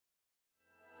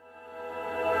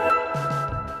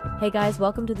Hey guys,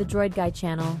 welcome to the Droid Guy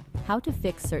channel. How to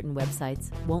fix certain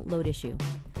websites won't load issue.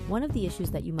 One of the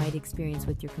issues that you might experience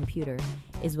with your computer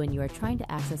is when you are trying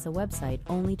to access a website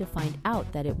only to find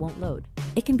out that it won't load.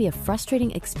 It can be a frustrating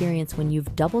experience when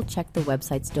you've double-checked the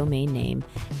website's domain name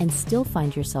and still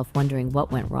find yourself wondering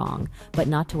what went wrong. But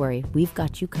not to worry, we've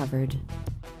got you covered.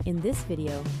 In this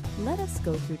video, let us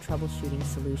go through troubleshooting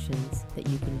solutions that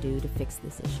you can do to fix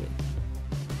this issue.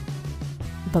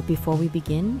 But before we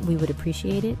begin, we would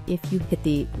appreciate it if you hit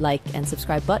the like and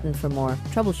subscribe button for more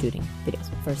troubleshooting videos.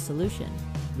 First solution,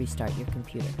 restart your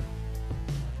computer.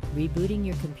 Rebooting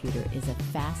your computer is a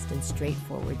fast and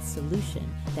straightforward solution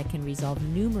that can resolve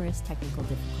numerous technical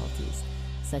difficulties,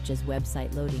 such as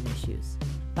website loading issues.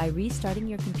 By restarting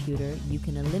your computer, you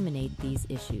can eliminate these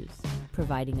issues,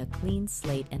 providing a clean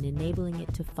slate and enabling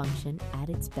it to function at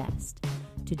its best.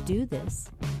 To do this,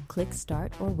 click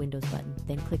Start or Windows button,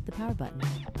 then click the Power button.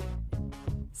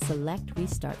 Select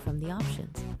Restart from the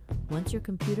options. Once your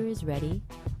computer is ready,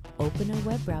 open a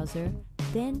web browser,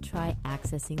 then try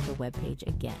accessing the web page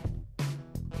again.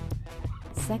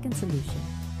 Second solution,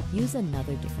 use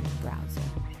another different browser.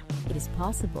 It is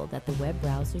possible that the web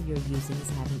browser you're using is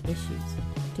having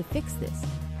issues. To fix this,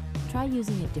 try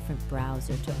using a different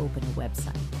browser to open a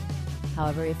website.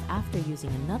 However, if after using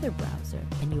another browser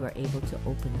and you are able to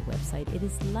open the website, it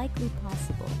is likely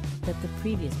possible that the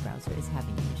previous browser is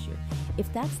having an issue.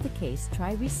 If that's the case,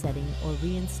 try resetting or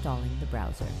reinstalling the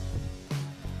browser.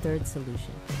 Third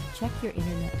solution, check your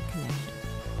internet connection.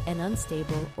 An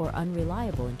unstable or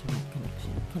unreliable internet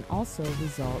connection can also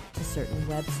result to certain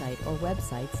website or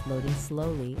websites loading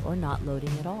slowly or not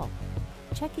loading at all.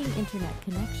 Checking internet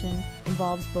connection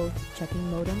involves both checking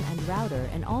modem and router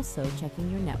and also checking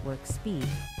your network speed.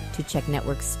 To check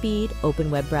network speed,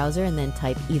 open web browser and then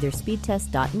type either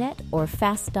speedtest.net or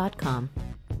fast.com.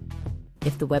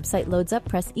 If the website loads up,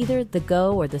 press either the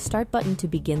Go or the Start button to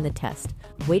begin the test.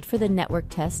 Wait for the network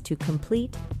test to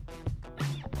complete.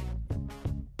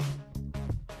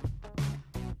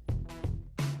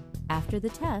 After the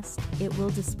test, it will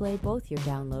display both your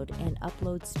download and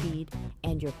upload speed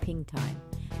and your ping time.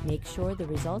 Make sure the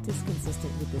result is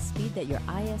consistent with the speed that your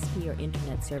ISP or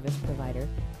internet service provider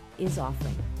is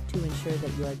offering to ensure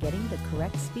that you are getting the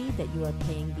correct speed that you are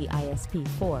paying the ISP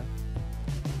for.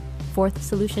 Fourth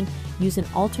solution, use an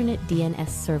alternate DNS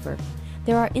server.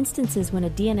 There are instances when a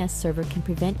DNS server can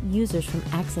prevent users from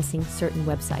accessing certain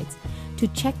websites. To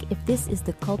check if this is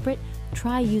the culprit,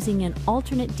 try using an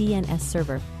alternate DNS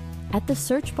server. At the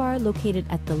search bar located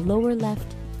at the lower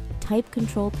left, type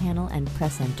Control Panel and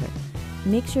press Enter.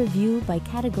 Make sure View by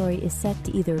category is set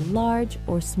to either large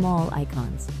or small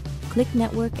icons. Click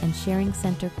Network and Sharing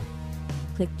Center.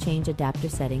 Click Change Adapter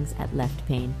Settings at left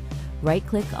pane.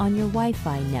 Right-click on your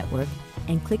Wi-Fi network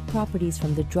and click Properties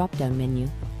from the drop-down menu.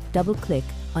 Double-click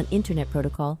on Internet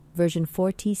Protocol version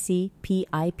 4TC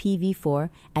PIPv4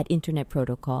 at Internet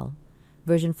Protocol.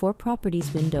 Version 4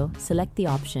 Properties window, select the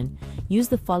option. Use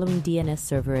the following DNS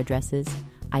server addresses,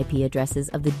 IP addresses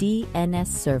of the DNS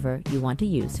server you want to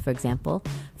use. For example,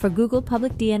 for Google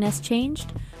Public DNS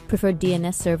changed, preferred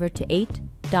DNS server to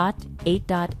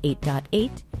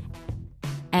 8.8.8.8,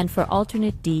 and for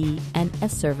alternate DNS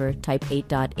server, type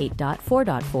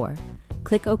 8.8.4.4.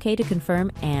 Click OK to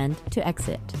confirm and to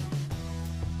exit.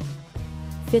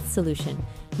 Fifth solution,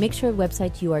 make sure the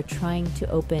website you are trying to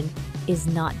open is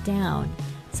not down.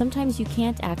 Sometimes you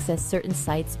can't access certain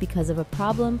sites because of a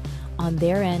problem on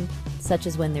their end, such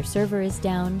as when their server is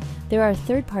down. There are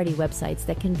third-party websites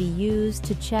that can be used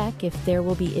to check if there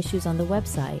will be issues on the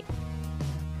website.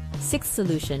 Sixth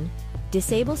solution,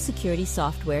 disable security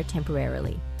software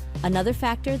temporarily. Another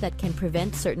factor that can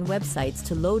prevent certain websites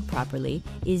to load properly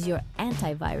is your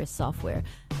antivirus software.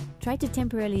 Try to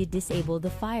temporarily disable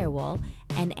the firewall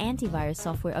and antivirus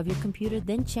software of your computer,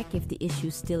 then check if the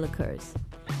issue still occurs.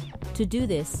 To do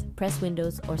this, press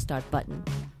Windows or Start button.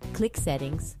 Click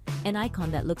Settings, an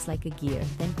icon that looks like a gear,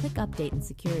 then click Update and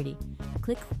Security.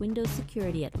 Click Windows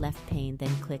Security at left pane,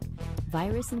 then click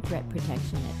Virus and Threat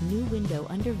Protection at new window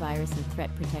under Virus and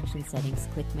Threat Protection Settings.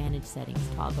 Click Manage Settings,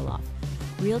 toggle off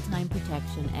Real-Time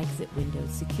Protection, exit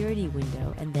Windows, Security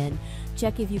window, and then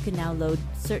check if you can now load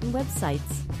certain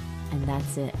websites. And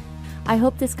that's it. I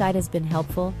hope this guide has been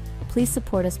helpful. Please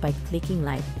support us by clicking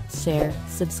like, share,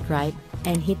 subscribe,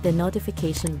 and hit the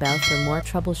notification bell for more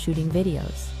troubleshooting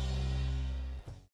videos.